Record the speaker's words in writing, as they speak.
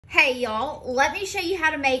Hey y'all, let me show you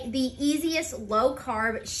how to make the easiest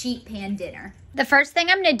low-carb sheet pan dinner. The first thing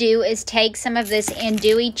I'm going to do is take some of this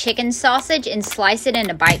andouille chicken sausage and slice it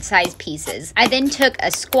into bite-sized pieces. I then took a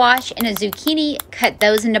squash and a zucchini, cut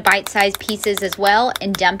those into bite-sized pieces as well,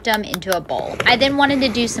 and dumped them into a bowl. I then wanted to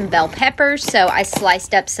do some bell peppers, so I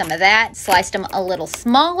sliced up some of that, sliced them a little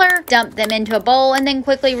smaller, dumped them into a bowl, and then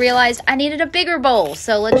quickly realized I needed a bigger bowl,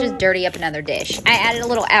 so let's just dirty up another dish. I added a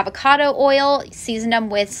little avocado oil, seasoned them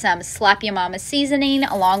with some Slap Ya Mama seasoning,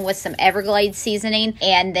 along with some Everglades seasoning,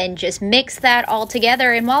 and then just mixed that all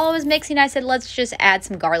together. And while I was mixing, I said, let's just add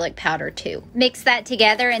some garlic powder too. Mix that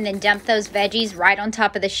together and then dump those veggies right on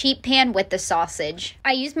top of the sheet pan with the sausage.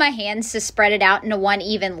 I used my hands to spread it out into one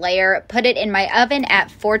even layer, put it in my oven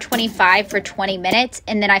at 425 for 20 minutes,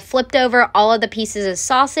 and then I flipped over all of the pieces of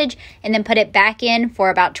sausage and then put it back in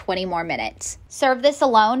for about 20 more minutes. Serve this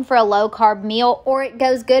alone for a low-carb meal, or it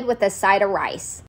goes good with a side of rice.